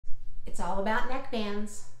It's all about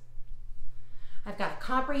neckbands. I've got a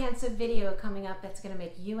comprehensive video coming up that's going to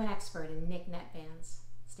make you an expert in neckbands.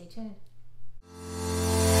 Stay tuned.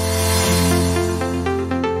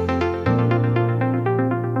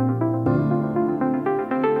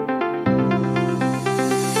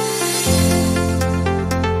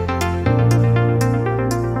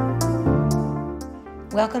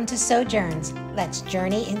 Welcome to Sojourns. Let's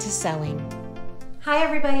journey into sewing. Hi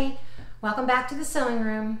everybody, welcome back to the sewing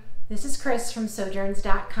room. This is Chris from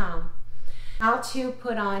Sojourns.com. How to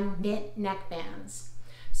put on knit neckbands.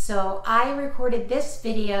 So I recorded this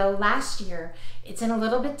video last year. It's in a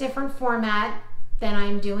little bit different format than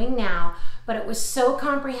I'm doing now, but it was so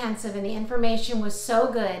comprehensive and the information was so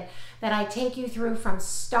good that I take you through from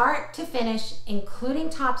start to finish, including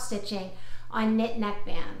top stitching on knit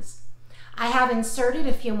neckbands. I have inserted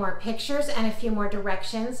a few more pictures and a few more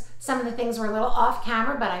directions. Some of the things were a little off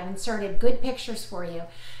camera, but I've inserted good pictures for you.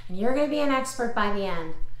 And you're going to be an expert by the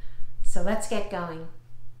end. So let's get going.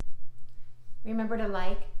 Remember to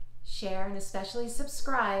like, share, and especially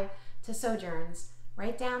subscribe to Sojourns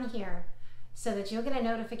right down here so that you'll get a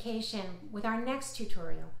notification with our next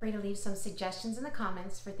tutorial. Feel free to leave some suggestions in the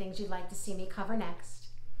comments for things you'd like to see me cover next.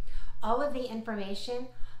 All of the information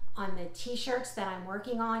on the t-shirts that I'm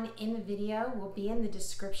working on in the video will be in the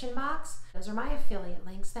description box. Those are my affiliate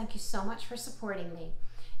links. Thank you so much for supporting me.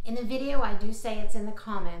 In the video, I do say it's in the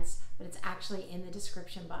comments, but it's actually in the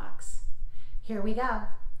description box. Here we go.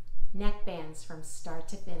 Neckbands from start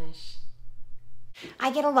to finish.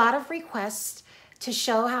 I get a lot of requests to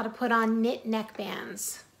show how to put on knit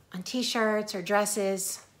neckbands on t-shirts or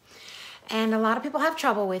dresses. And a lot of people have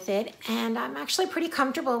trouble with it. And I'm actually pretty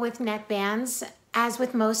comfortable with neckbands. As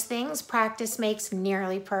with most things, practice makes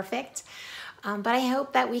nearly perfect. But I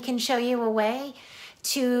hope that we can show you a way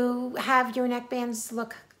to have your neckbands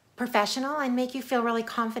look professional and make you feel really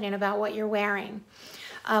confident about what you're wearing.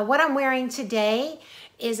 What I'm wearing today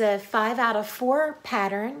is a 5 out of 4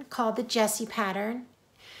 pattern called the Jessie pattern.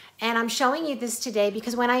 And I'm showing you this today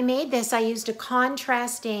because when I made this, I used a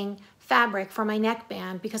contrasting fabric for my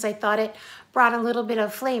neckband because I thought it brought a little bit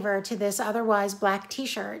of flavor to this otherwise black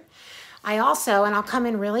t-shirt. I also, and I'll come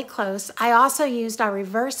in really close, I also used our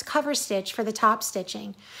reverse cover stitch for the top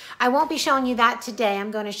stitching. I won't be showing you that today.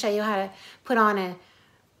 I'm going to show you how to put on a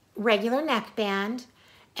regular neckband,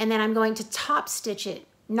 and then I'm going to top stitch it,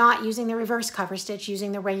 not using the reverse cover stitch,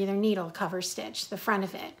 using the regular needle cover stitch, the front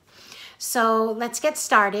of it. So let's get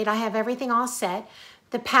started. I have everything all set.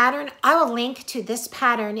 The pattern, I will link to this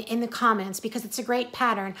pattern in the comments because it's a great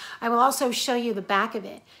pattern. I will also show you the back of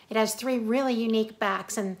it. It has 3 really unique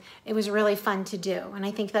backs and it was really fun to do. And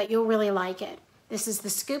I think that you'll really like it. This is the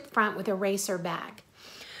scoop front with a racer back.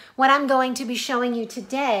 What I'm going to be showing you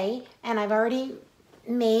today, and I've already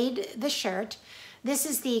made the shirt, this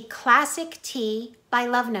is the Classic Tee by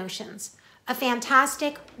Love Notions. A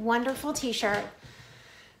fantastic, wonderful t-shirt.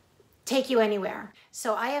 Take you anywhere.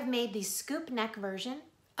 So I have made the scoop neck version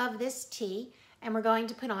of this tee and we're going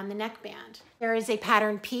to put on the neckband. There is a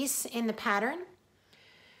pattern piece in the pattern.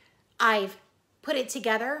 I've put it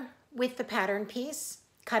together with the pattern piece,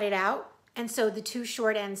 cut it out, and sewed the 2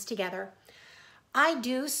 short ends together. I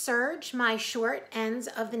do serge my short ends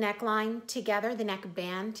of the neckline together, the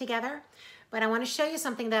neckband together, but I want to show you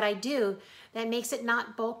something that I do that makes it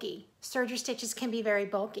not bulky. Serger stitches can be very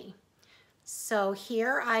bulky. So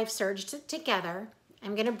here I've serged it together.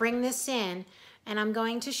 I'm going to bring this in and I'm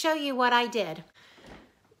going to show you what I did.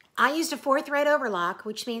 I used a 4-thread overlock,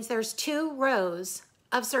 which means there's 2 rows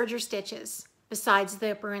of serger stitches besides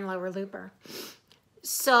the upper and lower looper.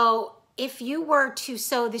 So if you were to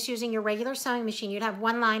sew this using your regular sewing machine, you'd have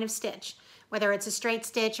 1 line of stitch, whether it's a straight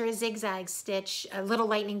stitch or a zigzag stitch, a little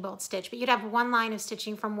lightning bolt stitch, but you'd have 1 line of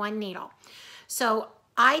stitching from 1 needle. So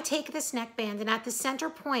I take this neckband and at the center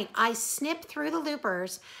point, I snip through the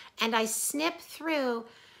loopers and I snip through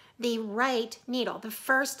the right needle, the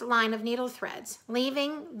first line of needle threads,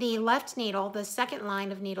 leaving the left needle, the second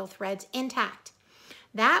line of needle threads intact.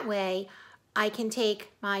 That way, I can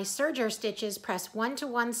take my serger stitches, press 1 to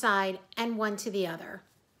one side and 1 to the other.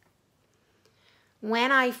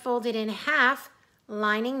 When I fold it in half,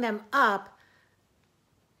 lining them up,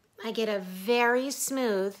 I get a very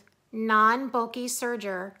smooth, non-bulky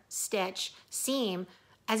serger stitch seam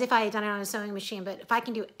as if I had done it on a sewing machine, but if I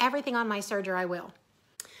can do everything on my serger, I will.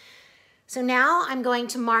 So now I'm going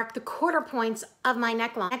to mark the quarter points of my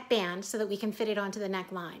neckband so that we can fit it onto the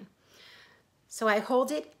neckline. So I hold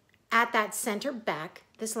it at that center back.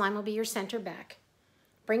 This line will be your center back.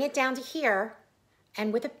 Bring it down to here,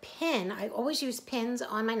 and with a pin, I always use pins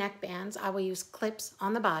on my neckbands. I will use clips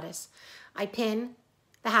on the bodice. I pin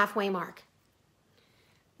the halfway mark.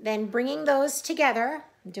 Then bringing those together,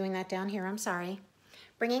 I'm doing that down here, I'm sorry.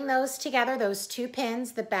 Bringing those together, those two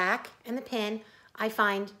pins, the back and the pin, I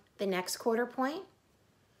find the next quarter point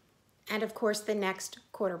and of course the next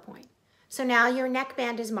quarter point. So now your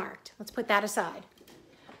neckband is marked. Let's put that aside.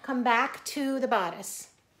 Come back to the bodice.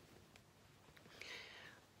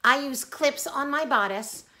 I use clips on my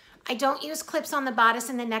bodice. I don't use clips on the bodice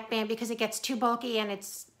and the neckband because it gets too bulky and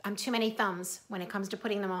I'm too many thumbs when it comes to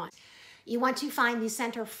putting them on. You want to find the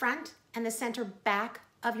center front and the center back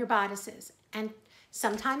of your bodices. And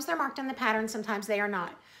sometimes they're marked on the pattern, sometimes they are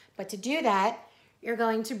not. But to do that, you're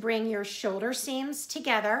going to bring your shoulder seams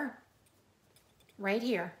together right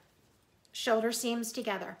here. Shoulder seams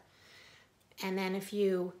together. And then if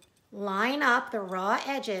you line up the raw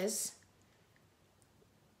edges,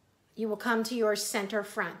 you will come to your center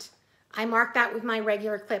front. I mark that with my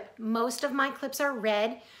regular clip. Most of my clips are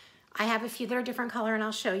red. I have a few that are different color and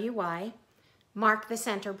I'll show you why. Mark the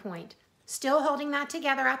center point. Still holding that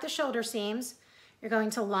together at the shoulder seams. You're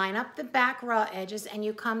going to line up the back raw edges and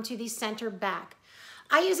you come to the center back.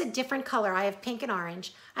 I use a different color. I have pink and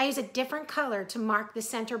orange. I use a different color to mark the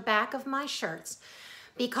center back of my shirts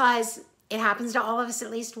because it happens to all of us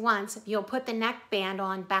at least once. You'll put the neckband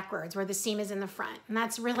on backwards where the seam is in the front, and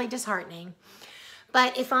that's really disheartening.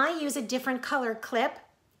 But if I use a different color clip,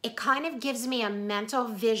 it kind of gives me a mental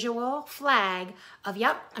visual flag of,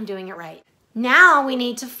 yep, I'm doing it right. Now we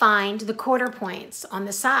need to find the quarter points on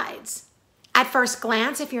the sides. At first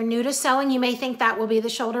glance, if you're new to sewing, you may think that will be the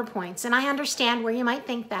shoulder points, and I understand where you might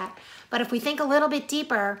think that. But if we think a little bit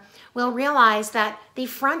deeper, we'll realize that the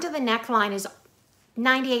front of the neckline is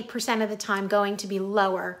 98% of the time going to be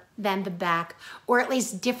lower than the back, or at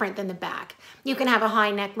least different than the back. You can have a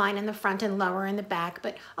high neckline in the front and lower in the back,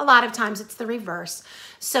 but a lot of times it's the reverse.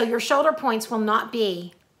 So your shoulder points will not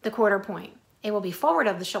be the quarter point. It will be forward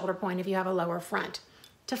of the shoulder point if you have a lower front.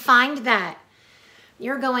 To find that,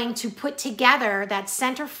 you're going to put together that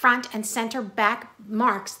center front and center back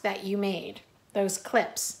marks that you made, those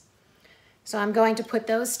clips. So I'm going to put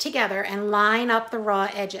those together and line up the raw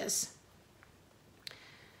edges.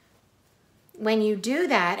 When you do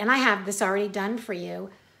that, and I have this already done for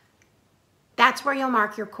you, that's where you'll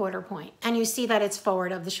mark your quarter point. And you see that it's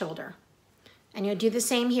forward of the shoulder. And you'll do the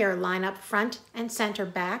same here, line up front and center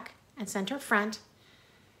back and center front.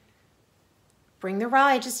 Bring the raw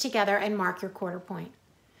edges together and mark your quarter point.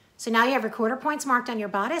 So now you have your quarter points marked on your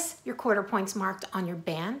bodice, your quarter points marked on your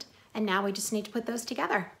band, and now we just need to put those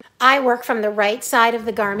together. I work from the right side of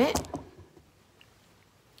the garment.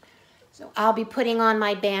 So I'll be putting on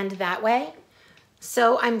my band that way.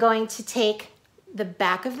 So I'm going to take the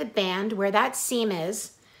back of the band where that seam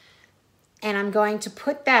is, and I'm going to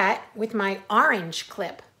put that with my orange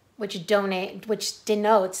clip, which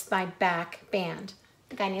denotes my back band.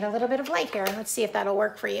 I think I need a little bit of light here. Let's see if that'll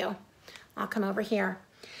work for you. I'll come over here.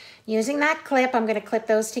 Using that clip, I'm going to clip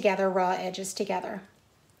those together, raw edges together.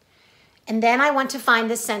 And then I want to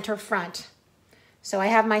find the center front. So I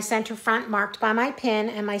have my center front marked by my pin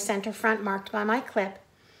and my center front marked by my clip.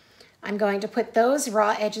 I'm going to put those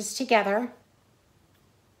raw edges together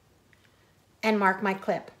and mark my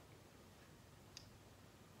clip.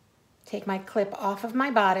 Take my clip off of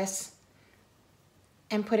my bodice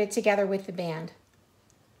and put it together with the band.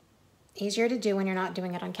 Easier to do when you're not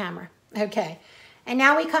doing it on camera. Okay, and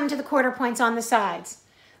now we come to the quarter points on the sides.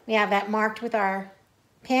 We have that marked with our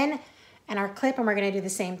pin and our clip, and we're going to do the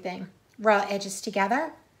same thing. Raw edges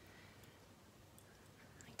together.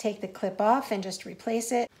 Take the clip off and just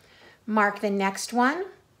replace it. Mark the next one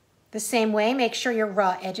the same way. Make sure your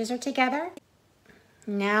raw edges are together.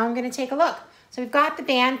 Now I'm going to take a look. So we've got the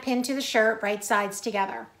band pinned to the shirt, right sides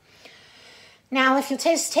together. Now if you'll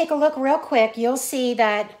just take a look real quick, you'll see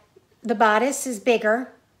that the bodice is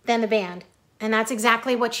bigger than the band, and that's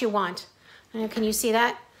exactly what you want. Can you see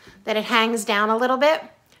that? That it hangs down a little bit,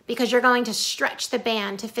 because you're going to stretch the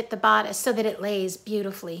band to fit the bodice so that it lays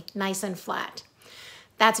beautifully, nice and flat.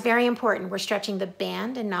 That's very important. We're stretching the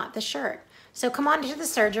band and not the shirt. So come on to the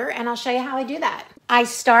serger and I'll show you how I do that. I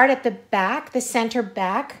start at the back, the center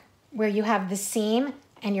back, where you have the seam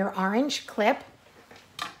and your orange clip.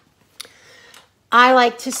 I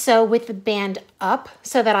like to sew with the band up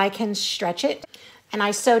so that I can stretch it. And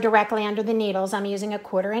I sew directly under the needles. I'm using a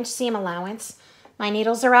 1/4 inch seam allowance. My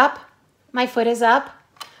needles are up, my foot is up.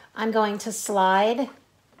 I'm going to slide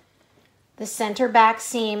the center back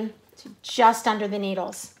seam to just under the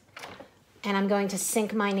needles. And I'm going to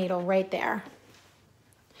sink my needle right there.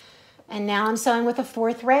 And now I'm sewing with a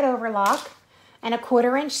 4 thread overlock, and a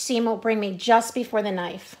 1/4 inch seam will bring me just before the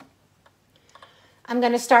knife. I'm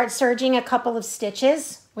going to start serging a couple of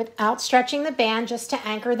stitches without stretching the band, just to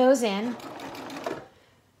anchor those in.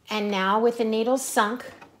 And now with the needles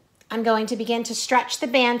sunk, I'm going to begin to stretch the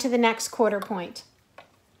band to the next quarter point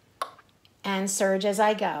and serge as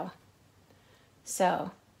I go.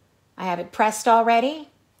 So I have it pressed already,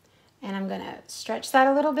 and I'm going to stretch that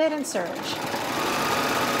a little bit and serge.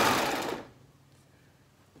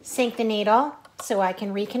 Sink the needle so I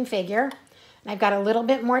can reconfigure. And I've got a little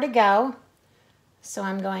bit more to go, so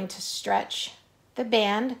I'm going to stretch the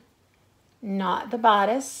band, knot the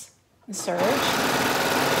bodice, and serge.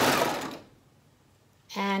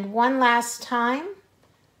 And one last time,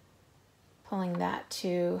 pulling that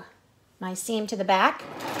to my seam to the back,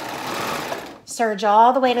 serge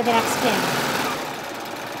all the way to the next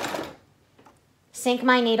pin. Sink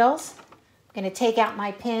my needles. I'm going to take out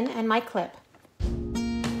my pin and my clip.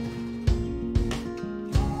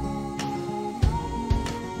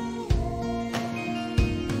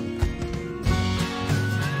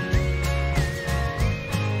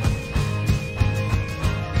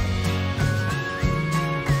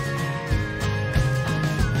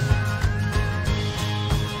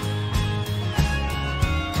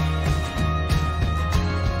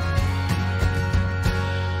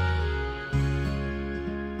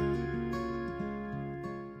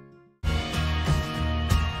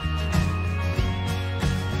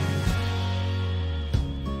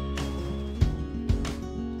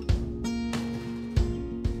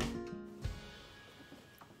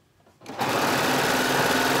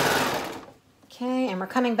 Okay, and we're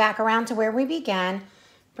coming back around to where we began,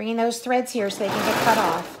 bringing those threads here so they can get cut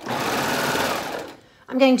off.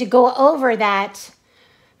 I'm going to go over that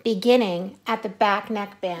beginning at the back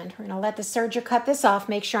neckband. We're going to let the serger cut this off.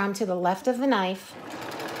 Make sure I'm to the left of the knife.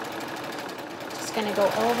 Just going to go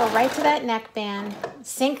over right to that neckband,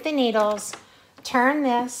 sink the needles, turn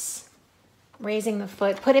this, raising the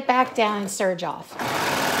foot, put it back down and serge off.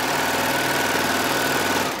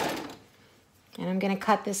 And I'm going to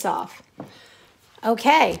cut this off.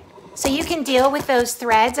 Okay, so you can deal with those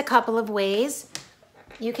threads a couple of ways.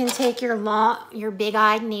 You can take your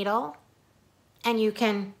big-eyed needle and you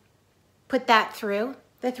can put that through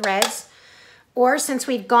the threads. Or since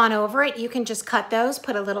we've gone over it, you can just cut those,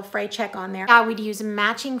 put a little fray check on there. I would use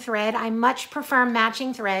matching thread. I much prefer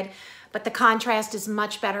matching thread, but the contrast is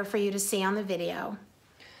much better for you to see on the video.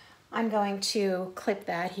 I'm going to clip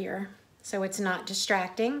that here so it's not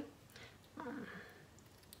distracting.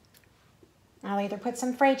 I'll either put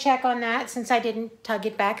some fray check on that since I didn't tug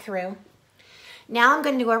it back through. Now I'm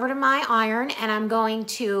going to go over to my iron and I'm going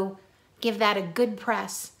to give that a good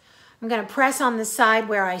press. I'm going to press on the side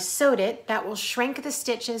where I sewed it. That will shrink the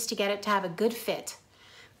stitches to get it to have a good fit.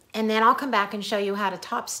 And then I'll come back and show you how to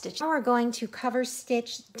top stitch. Now we're going to cover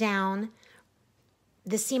stitch down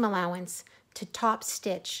the seam allowance to top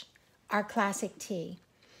stitch our classic tee.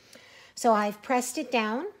 So I've pressed it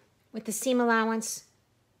down with the seam allowance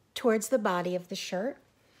towards the body of the shirt.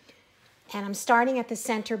 And I'm starting at the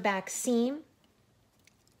center back seam.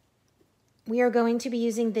 We are going to be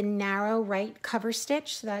using the narrow right cover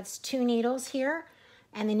stitch. So that's 2 needles here,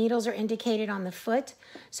 and the needles are indicated on the foot.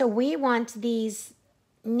 So we want these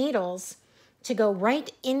needles to go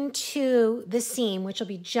right into the seam, which will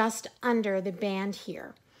be just under the band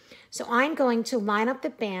here. So I'm going to line up the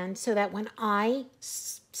band so that when I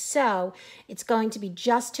sew, it's going to be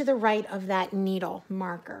just to the right of that needle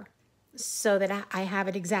marker so that I have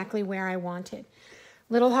it exactly where I want it.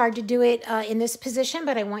 A little hard to do it in this position,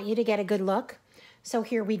 but I want you to get a good look. So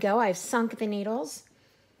here we go. I've sunk the needles.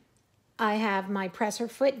 I have my presser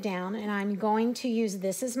foot down, and I'm going to use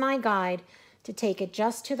this as my guide to take it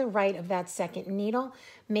just to the right of that second needle,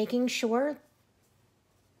 making sure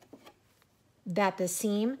that the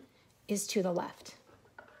seam is to the left.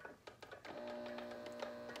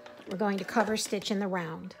 We're going to cover stitch in the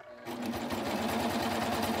round.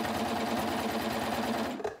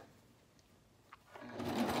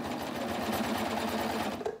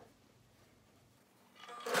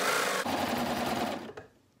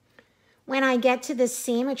 When I get to this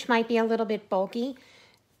seam, which might be a little bit bulky,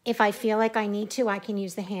 if I feel like I need to, I can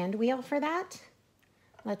use the hand wheel for that.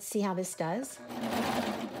 Let's see how this does.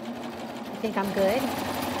 I think I'm good.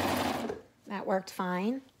 That worked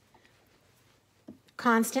fine.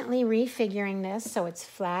 Constantly refiguring this so it's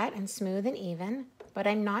flat and smooth and even, but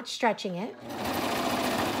I'm not stretching it.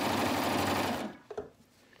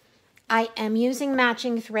 I am using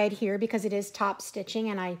matching thread here because it is top stitching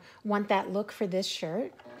and I want that look for this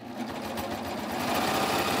shirt.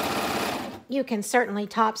 You can certainly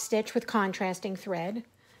top stitch with contrasting thread,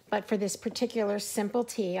 but for this particular simple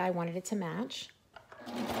tee, I wanted it to match.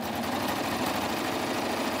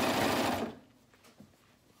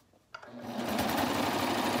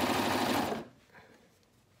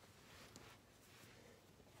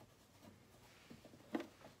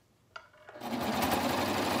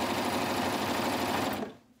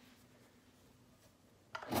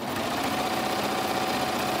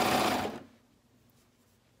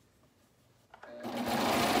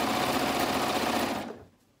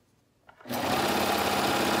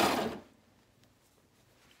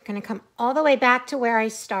 going to come all the way back to where I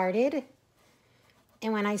started.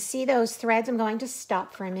 And when I see those threads, I'm going to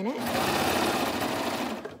stop for a minute.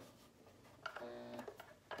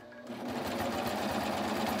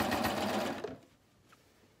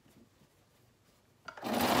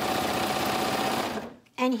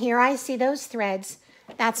 And here I see those threads.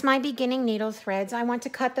 That's my beginning needle threads. I want to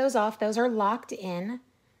cut those off. Those are locked in.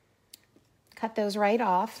 Cut those right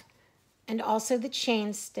off. And also the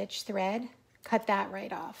chain stitch thread. Cut that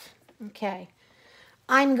right off. Okay.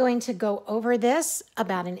 I'm going to go over this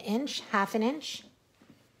about an inch, half an inch,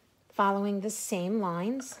 following the same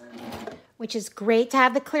lines, which is great to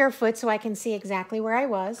have the clear foot so I can see exactly where I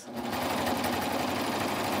was.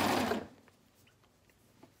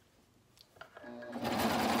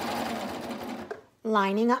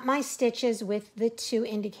 Lining up my stitches with the 2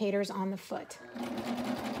 indicators on the foot.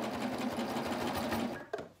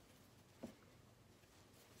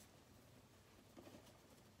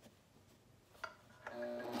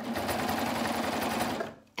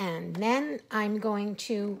 And then I'm going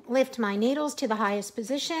to lift my needles to the highest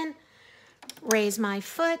position, raise my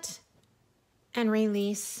foot, and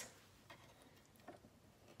release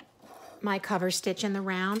my cover stitch in the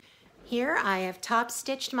round. Here I have top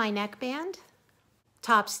stitched my neckband.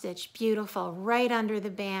 Top stitch, beautiful, right under the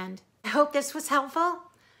band. I hope this was helpful.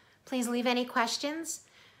 Please leave any questions.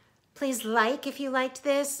 Please like if you liked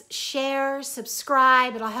this, share,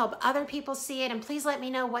 subscribe. It'll help other people see it. And please let me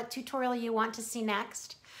know what tutorial you want to see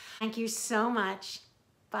next. Thank you so much.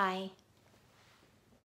 Bye.